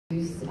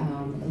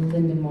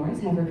Linda Morris,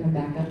 have her come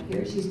back up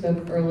here. She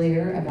spoke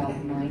earlier about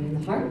the mind and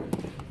the heart,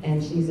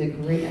 and she's a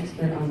great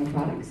expert on the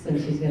products,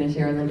 and she's going to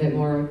share a little bit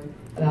more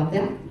about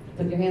that.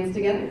 Put your hands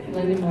together,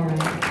 Linda Morris.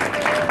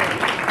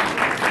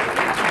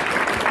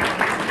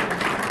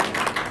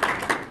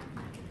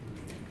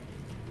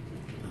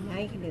 Now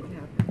you can do the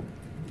PowerPoint.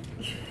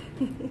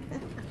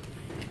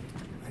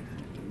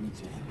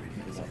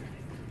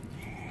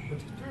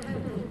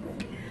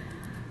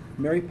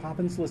 Mary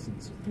Poppins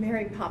Listens.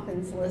 Mary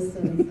Poppins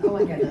Listens. Oh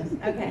my goodness.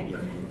 Okay.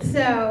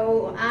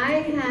 So I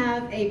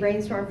have a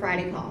Brainstorm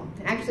Friday call.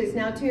 Actually, it's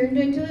now turned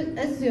into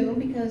a Zoom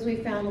because we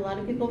found a lot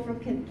of people from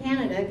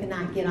Canada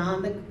cannot get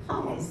on the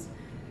calls.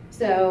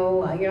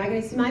 So you're not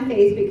going to see my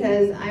face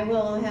because I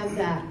will have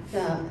that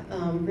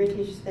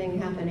British thing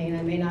happening.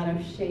 I may not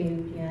have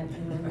shaved yet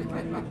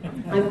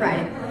on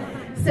Friday.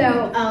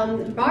 So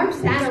Barb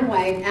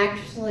Satterwhite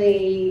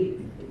actually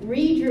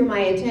redrew my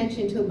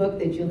attention to a book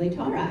that Julie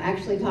Tara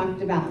actually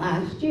talked about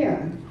last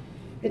year,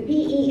 the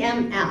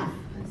PEMF.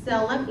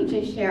 So let me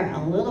just share a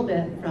little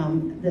bit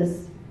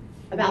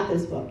about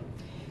this book.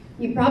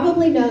 You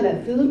probably know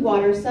that food,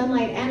 water,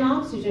 sunlight, and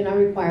oxygen are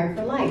required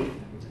for life,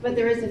 but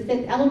there is a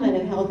fifth element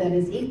of health that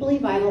is equally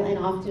vital and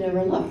often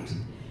overlooked.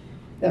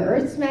 The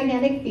Earth's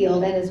magnetic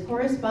field and its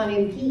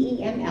corresponding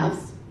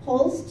PEMFs,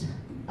 pulsed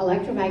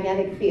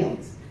electromagnetic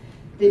fields.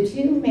 The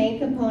two main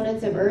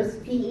components of Earth's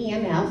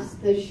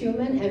PEMFs, the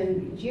Schumann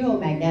and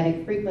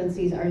geomagnetic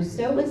frequencies, are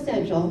so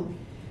essential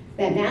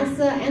that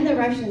NASA and the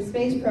Russian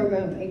space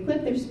program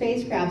equip their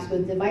spacecrafts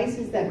with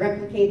devices that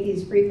replicate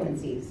these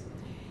frequencies.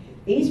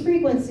 These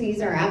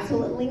frequencies are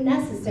absolutely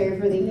necessary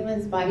for the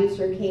human's body's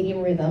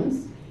circadian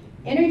rhythms,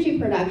 energy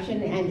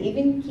production, and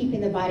even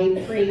keeping the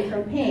body free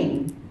from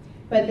pain.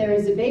 But there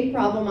is a big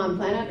problem on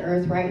planet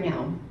Earth right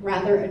now,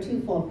 rather a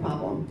twofold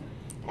problem,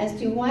 as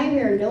to why we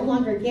are no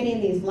longer getting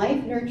these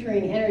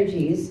life-nurturing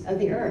energies of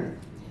the Earth.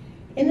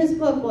 In this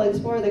book, we'll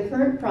explore the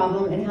current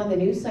problem and how the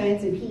new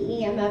science of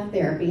PEMF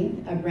therapy,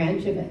 a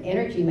branch of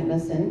energy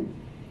medicine,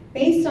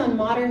 based on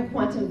modern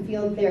quantum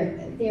field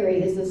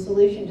theory, is the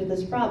solution to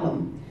this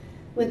problem,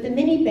 with the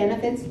many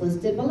benefits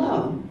listed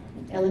below.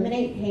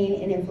 Eliminate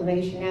pain and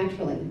inflammation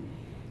naturally.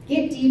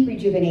 Get deep,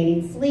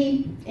 rejuvenating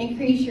sleep,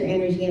 increase your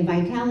energy and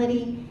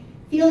vitality,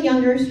 feel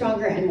younger,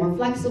 stronger, and more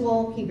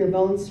flexible, keep your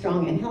bones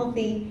strong and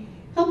healthy,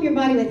 help your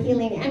body with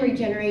healing and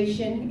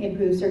regeneration,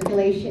 improve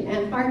circulation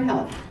and heart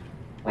health.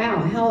 Wow,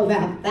 how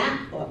about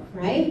that book,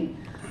 right?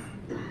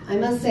 I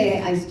must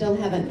say I still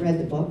haven't read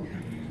the book,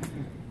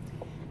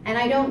 and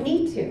I don't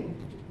need to.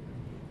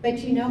 But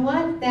you know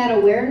what? That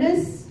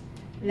awareness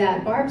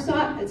that Barb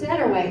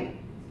Satterwhite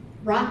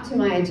brought to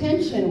my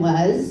attention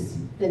was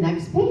the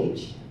next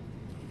page.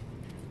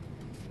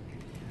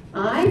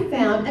 I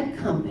found a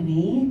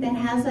company that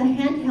has a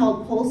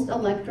handheld pulsed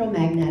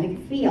electromagnetic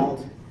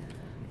field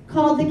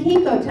called the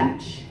Kinko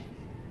Touch.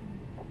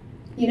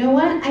 You know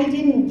what? I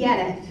didn't get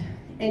it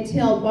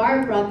until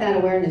Barb brought that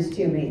awareness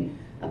to me.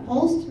 A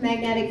pulsed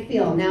magnetic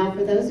field. Now,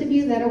 for those of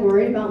you that are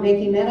worried about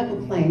making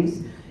medical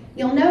claims,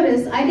 you'll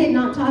notice I did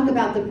not talk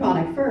about the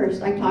product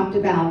first. I talked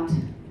about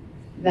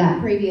that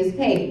previous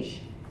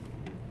page.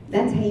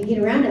 That's how you get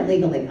around it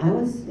legally.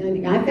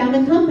 I found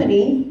a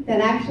company that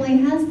actually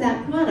has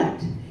that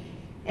product.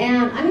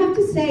 And I have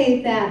to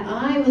say that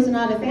I was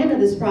not a fan of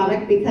this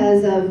product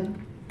because of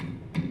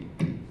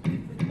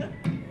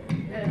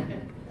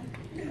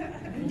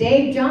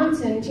Dave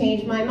Johnson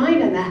changed my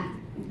mind on that.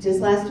 Just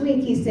last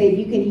week, he said,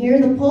 you can hear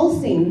the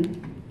pulsing.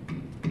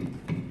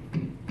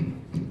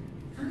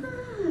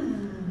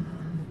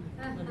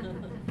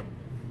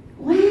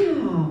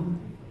 Wow.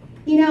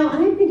 You know,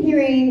 I've been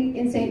hearing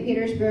in St.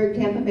 Petersburg,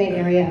 Tampa Bay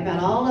area about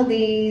all of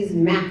these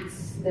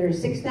mats that are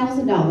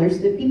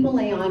 $6,000 that people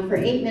lay on for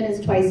 8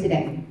 minutes twice a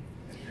day.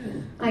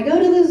 I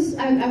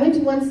went to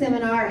one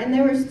seminar and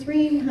there was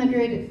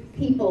 300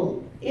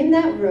 people in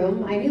that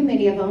room, I knew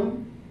many of them,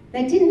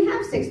 that didn't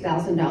have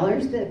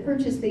 $6,000 that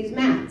purchased these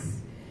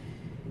mats.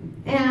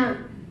 And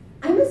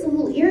I was a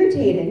little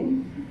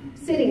irritated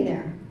sitting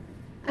there.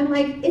 I'm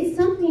like, it's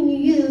something you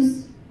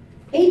use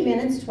 8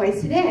 minutes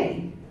twice a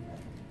day.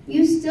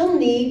 You still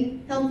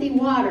need healthy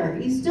water.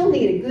 You still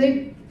need a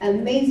good,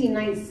 amazing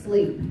night's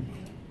sleep.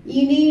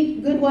 You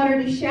need good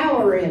water to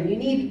shower in. You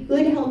need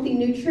good, healthy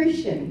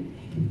nutrition.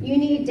 You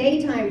need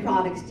daytime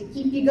products to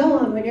keep you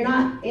going when you're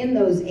not in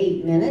those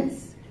 8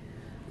 minutes.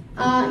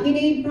 You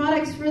need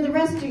products for the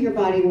rest of your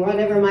body,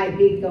 whatever might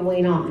be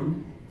going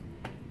on.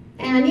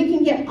 And you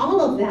can get all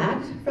of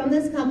that from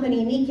this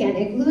company, Nikken,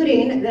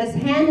 including this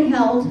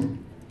handheld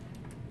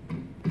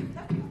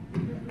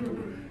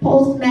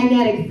pulsed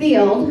magnetic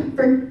field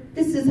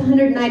this is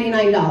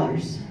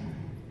 $199.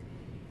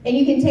 And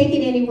you can take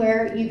it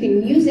anywhere, you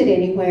can use it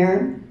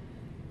anywhere,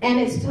 and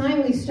it's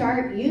time we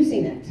start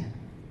using it.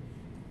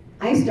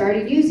 I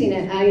started using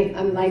it.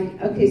 I'm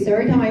like, okay, so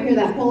every time I hear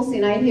that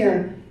pulsing, I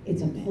hear,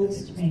 it's a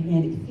pulsed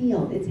magnetic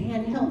field. It's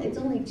handheld. It's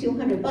only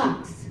 200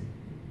 bucks.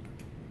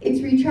 It's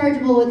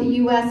rechargeable with a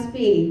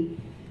USB.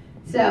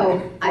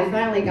 So I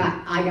finally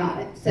got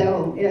it.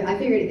 So I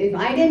figured if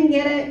I didn't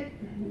get it,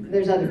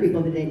 there's other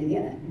people that didn't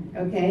get it,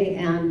 okay?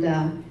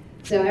 And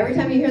so every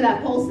time you hear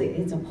that pulse,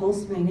 it's a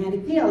pulse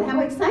magnetic field. How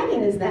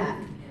exciting is that?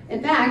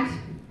 In fact,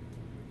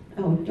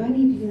 oh, do I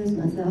need to do this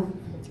myself?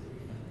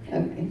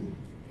 Okay.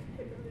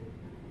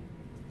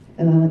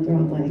 Oh, I went the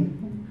wrong way.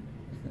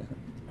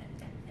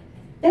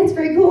 That's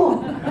very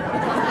cool.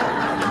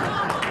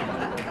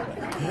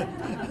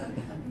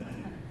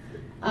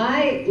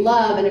 I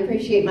love and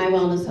appreciate my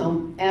wellness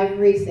home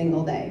every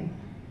single day.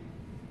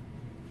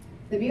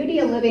 The beauty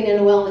of living in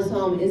a wellness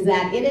home is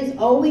that it is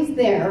always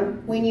there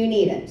when you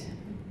need it.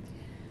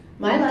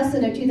 My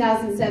lesson of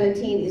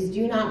 2017 is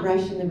do not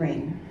rush in the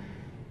rain.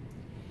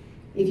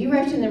 If you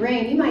rush in the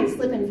rain, you might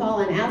slip and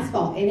fall on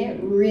asphalt, and it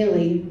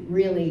really,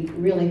 really,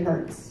 really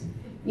hurts.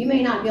 You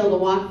may not be able to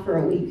walk for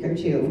a week or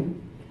two.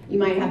 You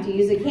might have to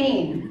use a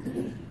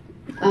cane.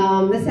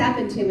 This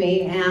happened to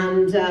me,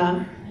 and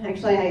I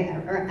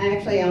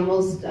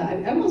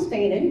almost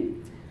fainted.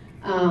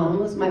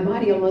 My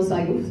body almost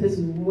like, this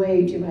is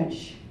way too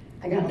much.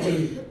 I gotta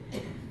leave.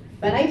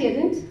 But I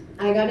didn't.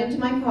 I got into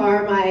my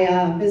car.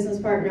 My business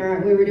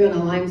partner, we were doing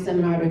a Lyme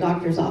seminar at a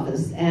doctor's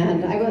office,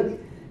 and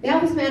the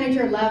office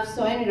manager left,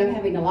 so I ended up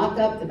having to lock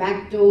up the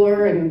back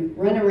door and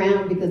run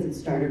around because it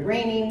started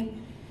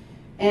raining,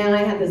 and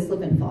I had this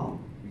slip and fall.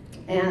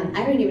 And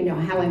I don't even know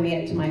how I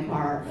made it to my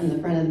car in the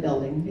front of the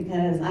building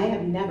because I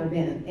have never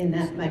been in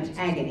that much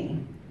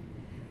agony.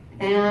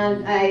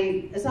 And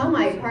I saw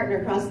my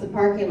partner across the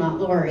parking lot,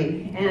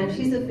 Lori, and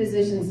she's a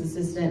physician's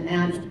assistant,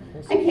 and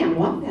I can't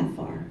walk that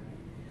far.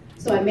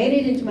 So I made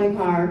it into my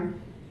car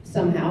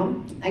somehow.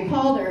 I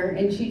called her,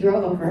 and she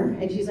drove over,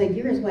 and she's like,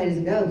 "You're as white as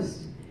a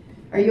ghost.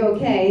 Are you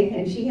okay?"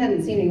 And she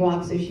hadn't seen me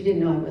walk, so she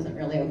didn't know I wasn't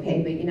really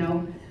okay, but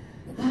yeah,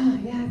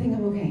 I think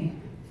I'm okay.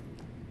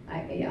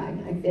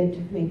 I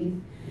fibbed, maybe.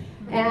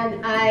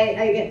 And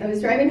I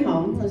was driving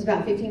home. I was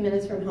about 15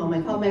 minutes from home.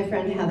 I called my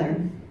friend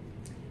Heather.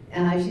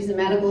 She's a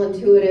medical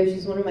intuitive.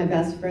 She's one of my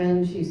best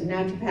friends. She's a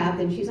naturopath,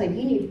 and she's like,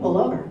 "You need to pull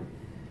over."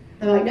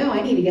 I'm like, "No,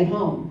 I need to get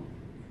home."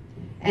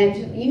 And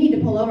she's like, "You need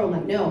to pull over." I'm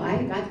like, "No,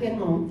 I got to get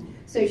home."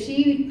 So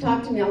she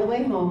talked to me all the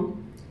way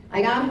home.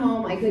 I got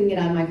home. I couldn't get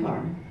out of my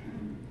car.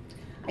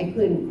 I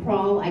couldn't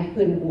crawl. I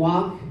couldn't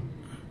walk.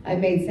 I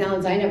made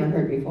sounds I never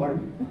heard before.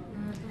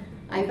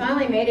 I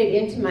finally made it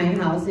into my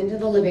house, into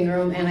the living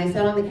room, and I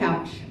sat on the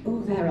couch.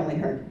 Oh, that really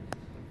hurt.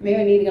 Maybe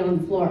I need to get on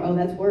the floor. Oh,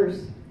 that's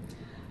worse.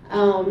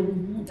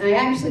 I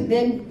actually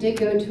then did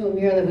go to a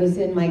mirror that was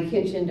in my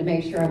kitchen to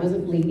make sure I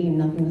wasn't bleeding,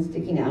 nothing was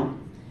sticking out.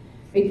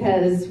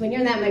 Because when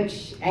you're in that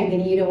much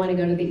agony, you don't want to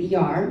go to the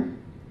ER.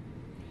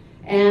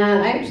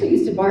 And I actually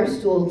used a bar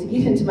stool to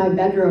get into my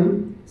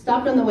bedroom,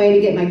 stopped on the way to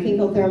get my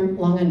Kinkotherm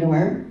long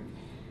underwear,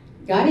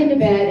 got into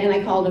bed, and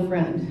I called a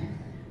friend.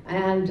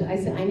 And I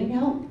said, "I need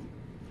help."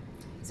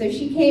 So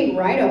she came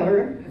right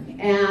over,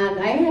 and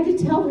I had to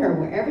tell her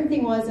where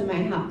everything was in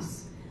my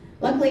house.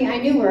 Luckily, I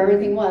knew where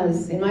everything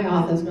was, in my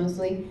office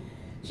mostly.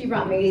 She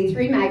brought me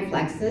 3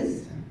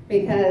 Magflexes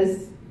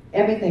because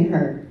everything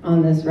hurt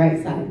on this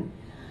right side.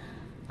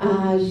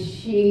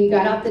 She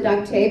got out the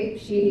duct tape.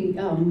 She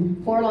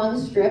 4 long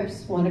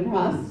strips, 1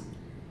 across,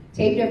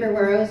 taped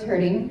everywhere I was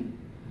hurting.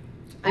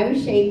 I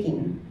was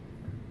shaking.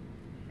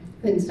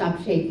 Couldn't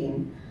stop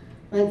shaking.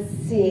 Let's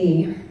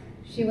see.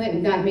 She went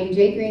and got me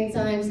J. Green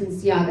Symes and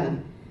Ciaga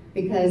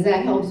because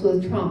that helps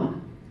with trauma.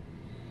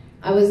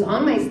 I was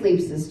on my sleep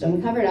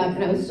system, covered up,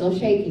 and I was still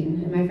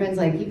shaking. And my friend's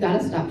like, "You've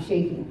got to stop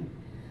shaking."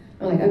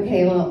 I'm like,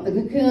 "Okay, well, the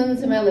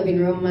cocoon's in my living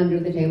room under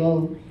the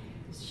table."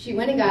 She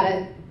went and got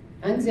it,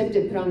 unzipped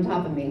it, put it on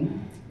top of me.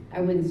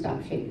 I wouldn't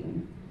stop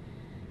shaking.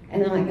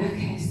 And I'm like,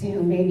 okay,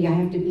 so maybe I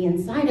have to be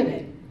inside of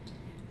it.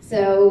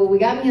 So we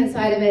got me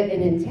inside of it,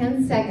 and in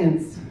 10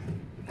 seconds,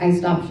 I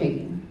stopped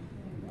shaking.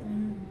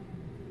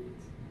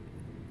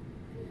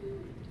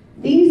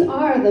 These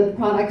are the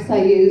products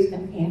I use.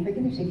 Okay, I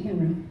forget there's a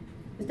camera.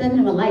 This doesn't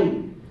have a light.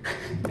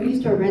 I'm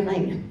used to a red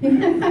light.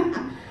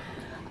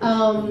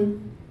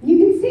 You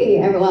can see,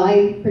 well,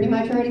 I pretty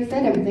much already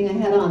said everything I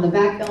had on. The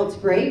back belt's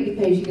great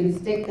because you can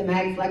stick the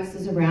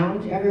Magflexes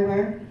around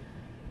everywhere.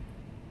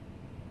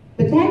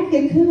 But that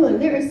cocoon,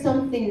 there is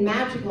something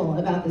magical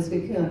about this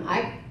cocoon.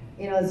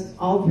 It's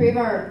all 3 of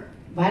our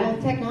vital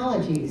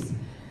technologies,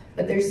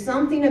 but there's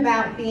something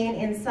about being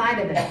inside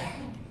of it.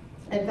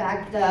 In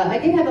fact, I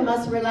did have a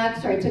muscle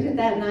relaxer. I took it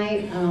that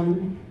night.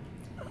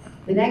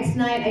 The next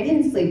night, I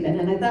didn't sleep in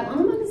it. I thought,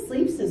 I'm on a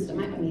sleep system.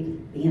 I don't need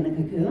to be in a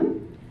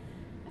cocoon.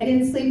 I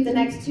didn't sleep the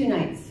next 2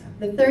 nights.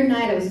 The 3rd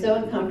night, I was so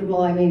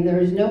uncomfortable. I mean, there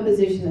was no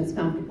position that's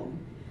comfortable.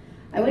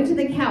 I went to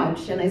the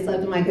couch, and I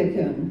slept in my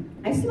cocoon.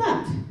 I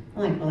slept.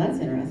 I'm like, well, that's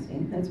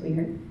interesting. That's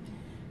weird.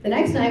 The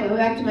next night, I went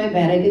back to my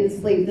bed. I didn't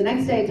sleep. The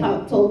next day, I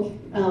told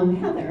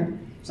Heather.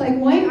 She's like,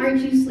 "Why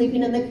aren't you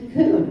sleeping in the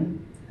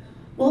cocoon?"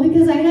 Well,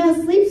 because I have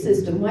a sleep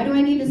system. Why do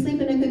I need to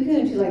sleep in a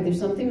cocoon? She's like, "There's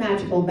something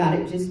magical about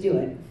it. Just do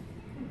it."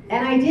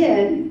 And I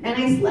did,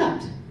 and I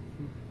slept.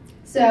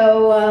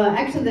 So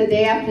actually the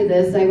day after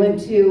this, I went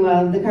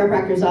to the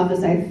chiropractor's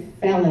office. I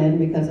fell in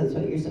because that's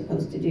what you're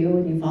supposed to do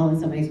when you fall in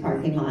somebody's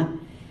parking lot.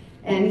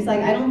 And he's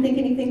like, "I don't think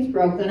anything's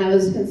broken." I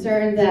was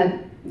concerned that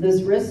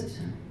this wrist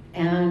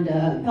and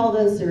a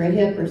pelvis or a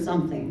hip or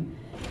something.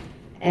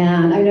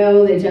 And I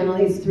know that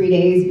generally it's 3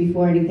 days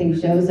before anything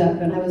shows up,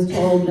 and I was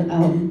told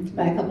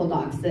by a couple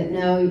docs that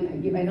no,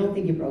 I don't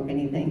think you broke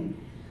anything.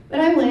 But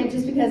I went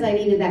just because I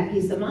needed that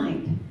peace of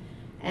mind.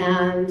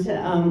 And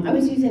I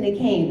was using a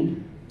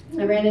cane.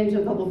 I ran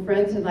into a couple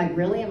friends who were like,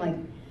 really? I'm like,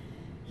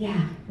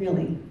 yeah,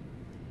 really.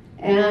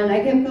 And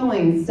I kept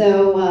going.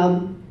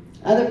 So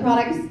other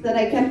products that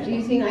I kept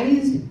using, I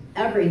used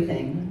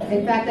everything.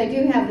 In fact, I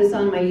do have this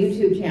on my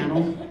YouTube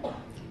channel.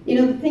 You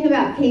know, the thing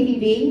about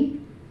KBB,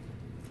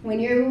 when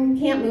you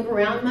can't move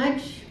around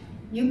much,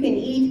 you can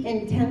eat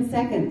in 10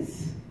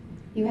 seconds.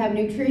 You have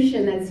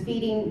nutrition that's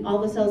feeding all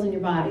the cells in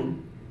your body.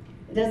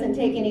 It doesn't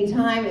take any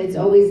time, it's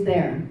always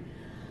there.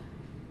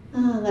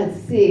 Let's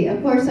see,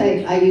 of course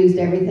I used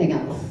everything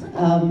else.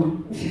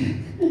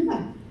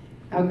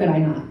 How could I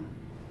not?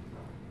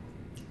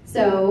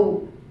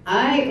 So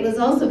I was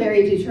also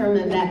very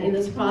determined that in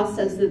this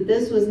process that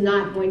this was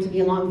not going to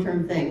be a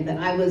long-term thing, that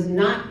I was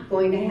not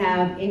going to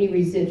have any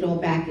residual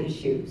back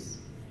issues.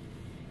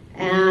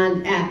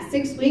 And at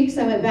 6 weeks,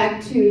 I went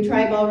back to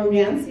try ballroom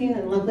dancing,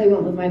 and luckily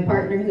went with my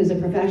partner, who's a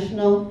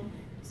professional.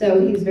 So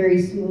he's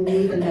very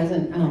smooth and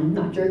doesn't,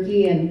 not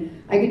jerky,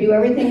 and I could do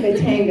everything but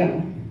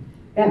tango.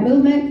 That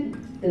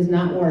movement does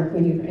not work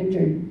when you've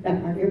injured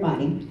that part of your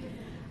body.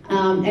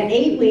 At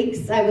 8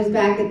 weeks, I was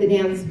back at the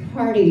dance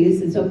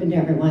parties. It's open to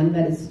everyone,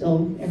 but it's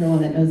still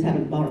everyone that knows how to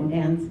ballroom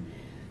dance.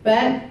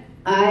 But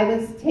I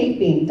was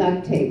taping,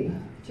 duct tape,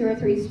 2 or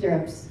 3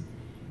 strips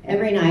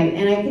every night,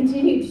 and I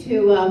continued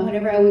to,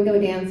 whenever I would go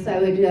dance, I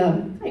would,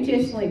 I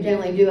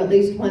generally do at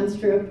least 1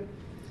 strip,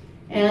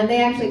 and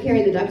they actually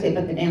carry the duct tape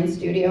at the dance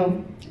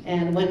studio,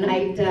 and one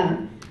night,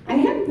 I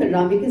hadn't put it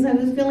on because I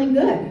was feeling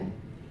good,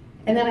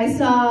 and then I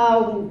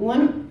saw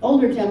one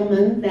older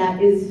gentleman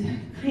that is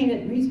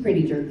he's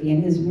pretty jerky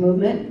in his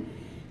movement.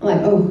 I'm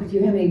like, oh, do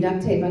you have any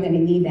duct tape? I'm gonna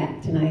need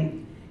that tonight,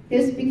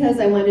 just because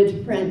I wanted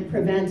to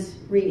prevent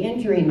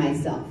re-injuring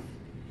myself.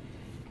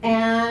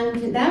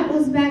 And that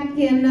was back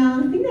in,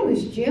 I think that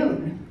was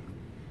June.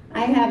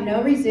 I have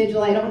no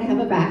residual, I don't have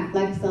a back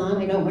flex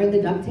on, I don't wear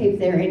the duct tape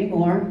there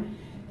anymore.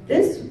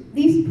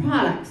 These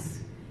products,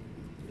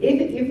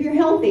 if you're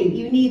healthy,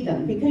 you need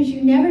them because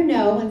you never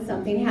know when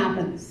something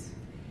happens.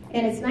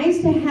 And it's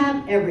nice to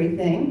have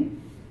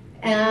everything.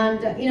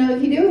 And you know,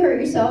 if you do hurt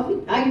yourself,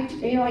 I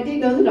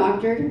did go to the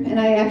doctor, and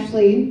I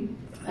actually,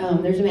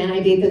 there's a man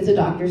I date that's a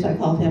doctor, so I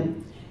called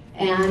him.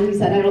 And he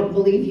said, I don't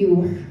believe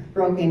you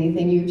broke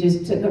anything, you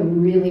just took a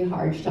really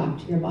hard shock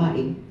to your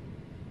body.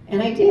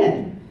 And I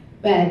did.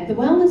 But the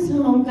wellness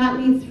home got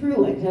me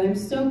through it, and I'm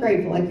so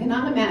grateful. I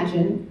cannot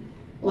imagine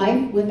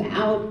life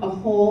without a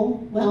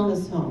whole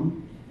wellness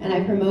home. And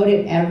I promote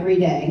it every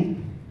day.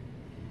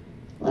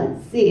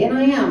 Let's see, and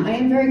I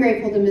am very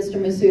grateful to Mr.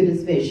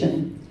 Masuda's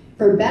vision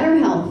for better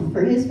health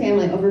for his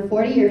family over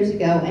 40 years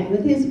ago, and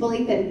with his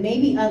belief that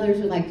maybe others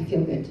would like to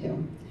feel good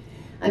too.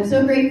 I'm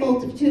so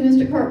grateful to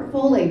Mr. Kurt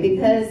Foley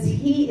because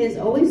he is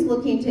always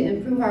looking to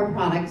improve our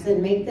products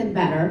and make them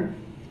better.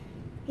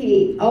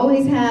 He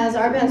always has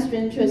our best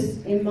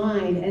interests in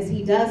mind as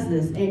he does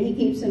this, and he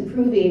keeps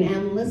improving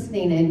and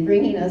listening and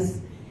bringing us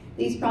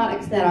these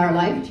products that are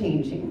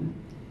life-changing.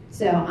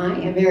 So I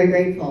am very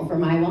grateful for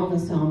my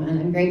wellness home, and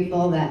I'm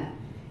grateful that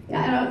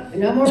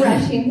no more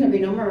rushing. There'll be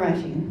no more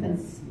rushing.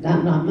 That's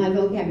not my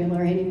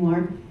vocabulary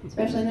anymore,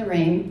 especially in the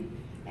rain.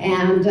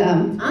 And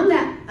on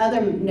that other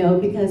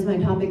note, because my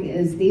topic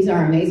is these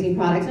are amazing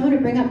products, I want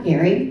to bring up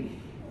Gary.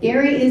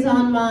 Gary is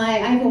on I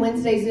have a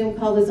Wednesday Zoom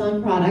call that's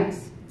on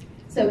products.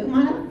 So come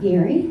on up,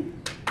 Gary.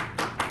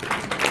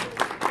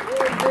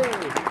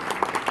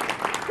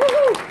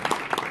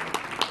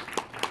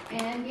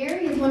 And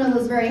Gary is one of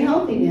those very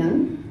healthy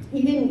men.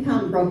 He didn't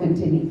come broken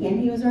to me,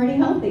 Ken. He was already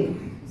healthy.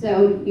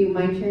 So you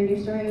mind sharing your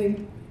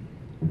story?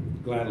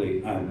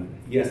 Gladly.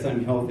 Yes,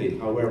 I'm healthy.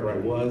 However, I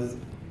was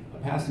a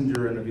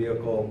passenger in a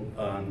vehicle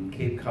on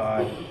Cape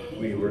Cod.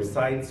 We were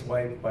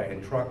sideswiped by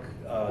a truck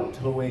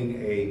towing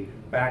a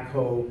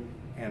backhoe,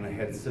 and I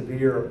had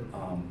severe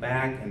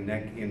back and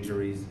neck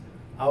injuries.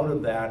 Out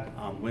of that,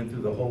 went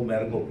through the whole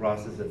medical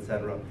process,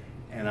 etc.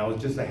 And I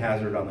was just a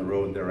hazard on the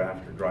road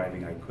thereafter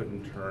driving. I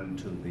couldn't turn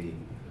to the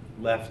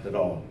left at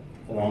all.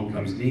 Along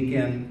comes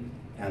Deacon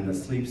and the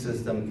sleep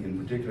system,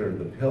 in particular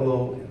the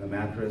pillow and the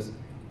mattress,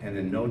 and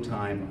in no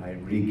time I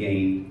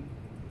regained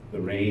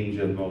the range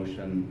of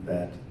motion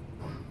that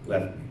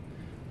left me.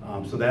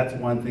 So that's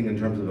one thing in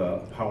terms of a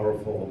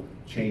powerful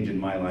change in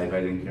my life. I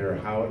didn't care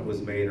how it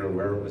was made or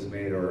where it was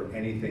made or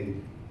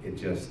anything. It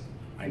just,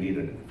 I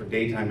needed it. For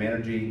daytime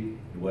energy,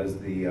 it was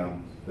the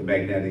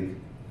magnetic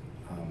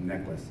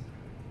necklace.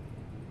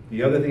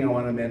 The other thing I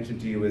want to mention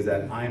to you is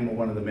that I'm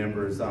one of the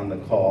members on the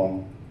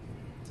call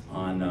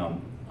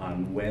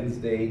on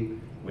Wednesday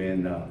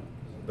when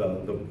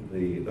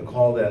the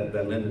call that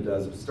Linda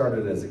does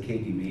started as a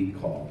KBB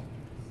call.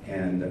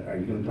 And are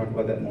you going to talk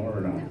about that more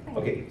or not?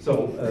 Okay,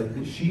 so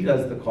she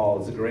does the call.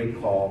 It's a great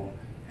call,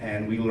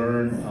 and we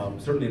learn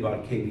certainly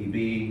about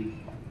KBB,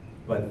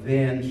 but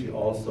then she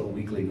also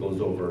weekly goes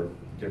over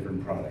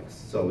different products.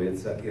 So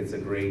it's a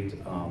great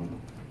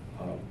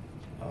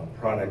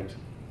product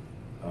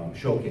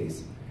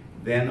showcase.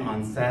 Then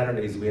on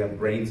Saturdays, we have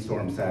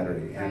Brainstorm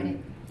Saturday.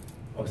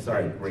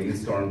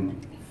 Brainstorm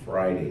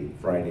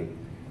Friday.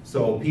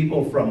 So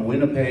people from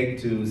Winnipeg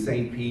to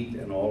St. Pete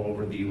and all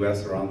over the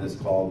US are on this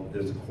call.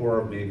 There's a core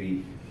of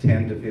maybe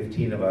 10 to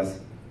 15 of us,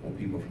 well,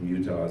 people from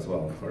Utah as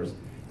well, of course.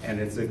 And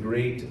it's a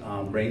great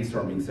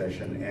brainstorming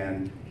session,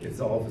 and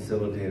it's all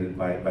facilitated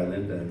by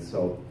Linda. And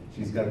so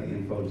she's got the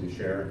info to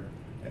share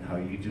and how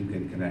you two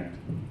can connect.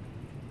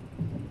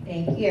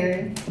 Thank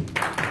you.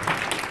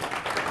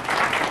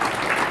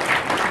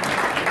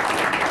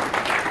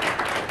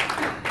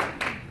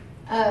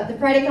 The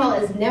Friday call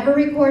is never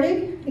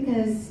recorded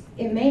because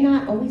it may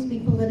not always be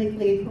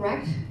politically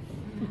correct.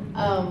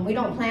 We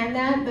don't plan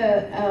that,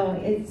 but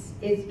it's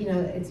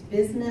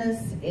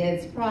business,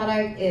 it's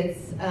product,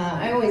 it's.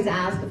 I always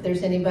ask if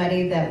there's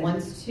anybody that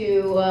wants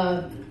to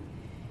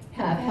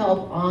have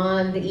help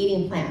on the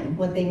eating plan,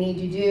 what they need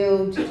to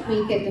do to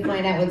tweak it, to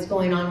find out what's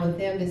going on with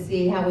them, to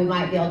see how we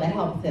might be able to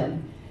help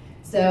them.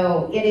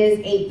 So it is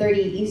 8:30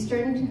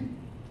 Eastern.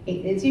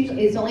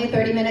 It's only a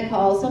 30-minute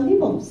call. Some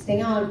people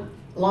stay on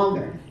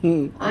longer.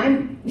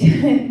 I'm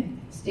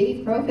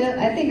Steve Profit.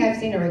 I think I've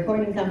seen a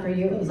recording come for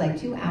you. It was like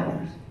 2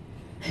 hours.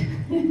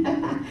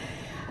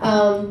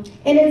 And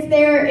it's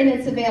there and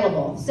it's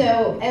available.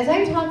 So as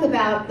I talk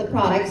about the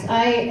products,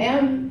 I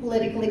am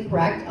politically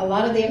correct. A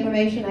lot of the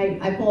information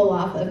I pull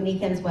off of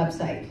Niken's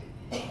website.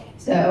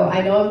 So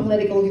I know I'm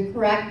politically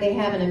correct. They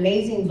have an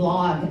amazing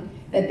blog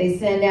that they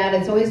send out.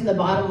 It's always in the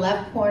bottom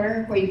left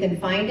corner where you can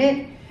find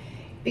it.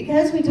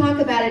 Because we talk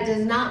about it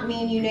does not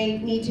mean you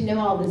need to know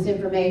all this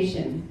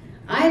information.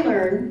 I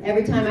learn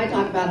every time I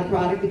talk about a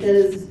product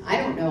because I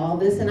don't know all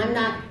this and I'm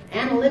not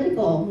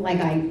analytical like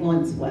I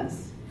once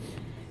was.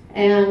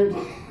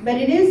 But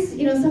it is,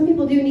 some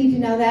people do need to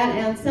know that,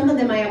 and some of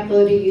them I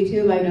upload to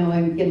YouTube. I know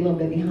I get a little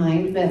bit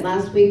behind, but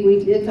last week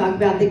we did talk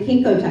about the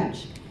Kinko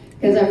Touch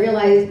because I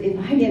realized if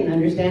I didn't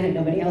understand it,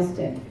 nobody else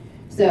did.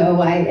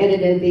 So I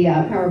edited the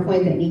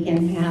PowerPoint that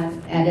Niken had,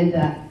 added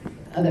that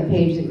other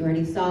page that you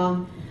already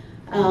saw.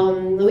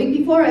 The week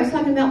before I was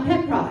talking about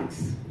pet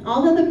products,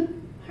 all of the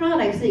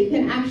products that you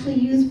can actually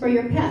use for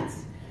your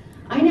pets.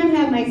 I now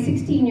have my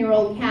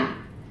 16-year-old cat,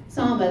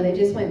 Samba, that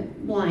just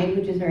went blind,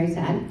 which is very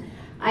sad.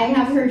 I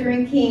have her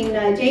drinking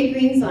J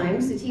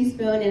Greenzymes, a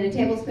teaspoon and a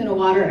tablespoon of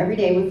water every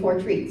day with 4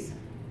 treats.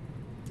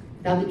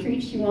 Without the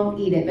treats, she won't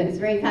eat it, but it's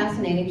very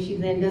fascinating. She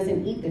then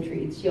doesn't eat the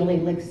treats. She only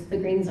licks the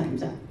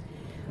Greenzymes up.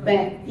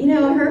 But,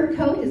 her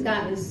coat has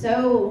gotten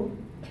so,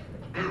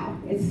 ow,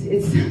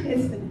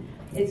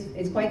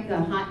 it's quite the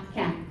hot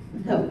cat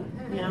coat,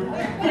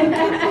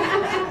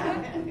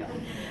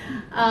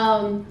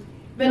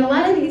 But a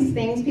lot of these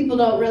things people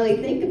don't really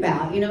think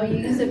about. You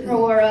use it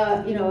for,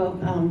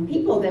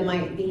 people that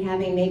might be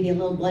having maybe a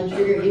little blood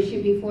sugar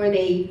issue before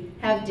they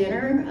have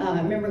dinner.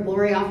 I remember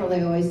Gloria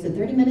Offerley always said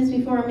 30 minutes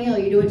before a meal,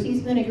 you do a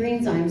teaspoon of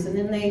Greenzymes, and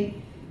then they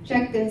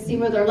check and see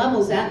where their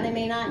level's at, and they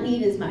may not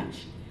need as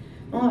much.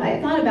 Well,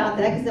 I thought about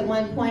that because at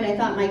one point I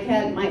thought my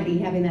cat might be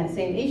having that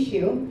same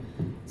issue.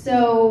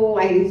 So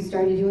I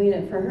started doing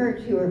it for her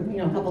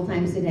a couple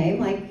times a day. I'm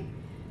like,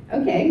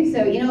 okay,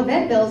 so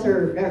vet bills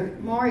are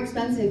more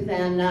expensive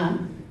than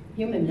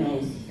human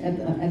bills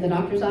at the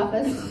doctor's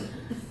office,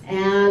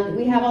 and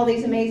we have all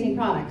these amazing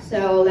products.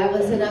 So that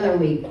was another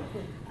week.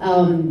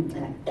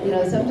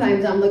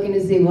 Sometimes I'm looking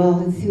to see,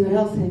 let's see what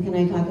else can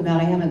I talk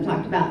about I haven't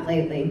talked about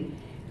lately,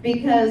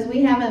 because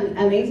we have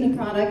amazing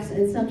products,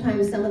 and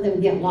sometimes some of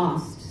them get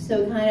lost.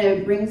 So it kind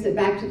of brings it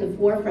back to the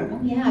forefront. Oh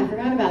yeah, I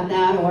forgot about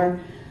that, or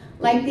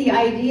like the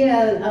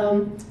idea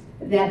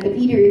that the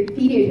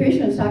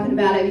pediatrician was talking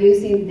about of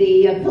using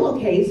the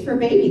pillowcase for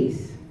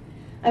babies.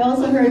 I've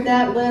also heard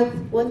that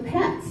with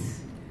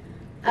pets.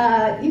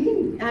 You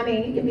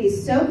can be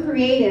so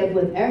creative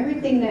with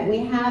everything that we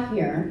have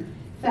here.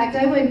 In fact,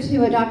 I went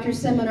to a doctor's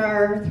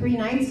seminar 3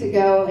 nights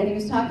ago, and he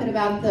was talking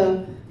about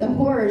the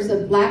horrors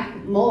of black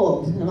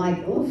mold. And I'm like,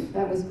 oof,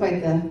 that was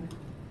quite the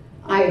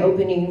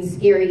eye-opening,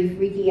 scary,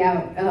 freaky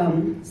out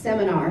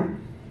seminar.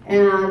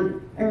 And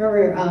I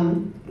remember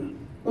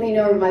leaning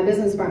over my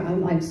business partner,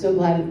 I'm so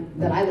glad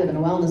that I live in a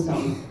wellness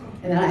home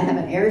and that I have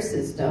an air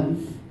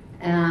system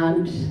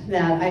and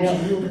that I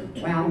don't,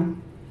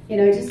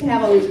 just to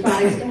have all these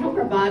products to help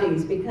our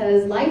bodies,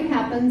 because life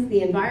happens,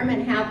 the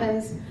environment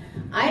happens.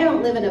 I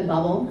don't live in a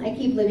bubble. I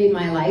keep living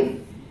my life,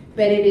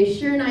 but it is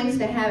sure nice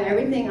to have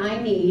everything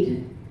I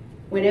need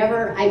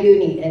whenever I do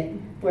need it,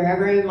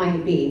 wherever it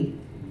might be.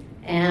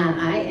 And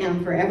I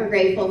am forever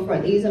grateful for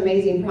these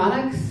amazing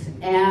products.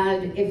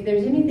 And if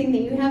there's anything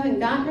that you haven't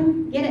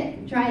gotten, get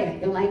it, try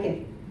it, you'll like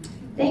it.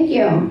 Thank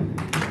you.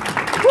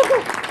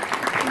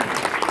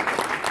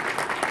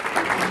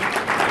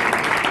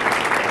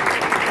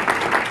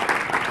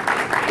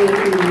 Thank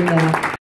you, Linda.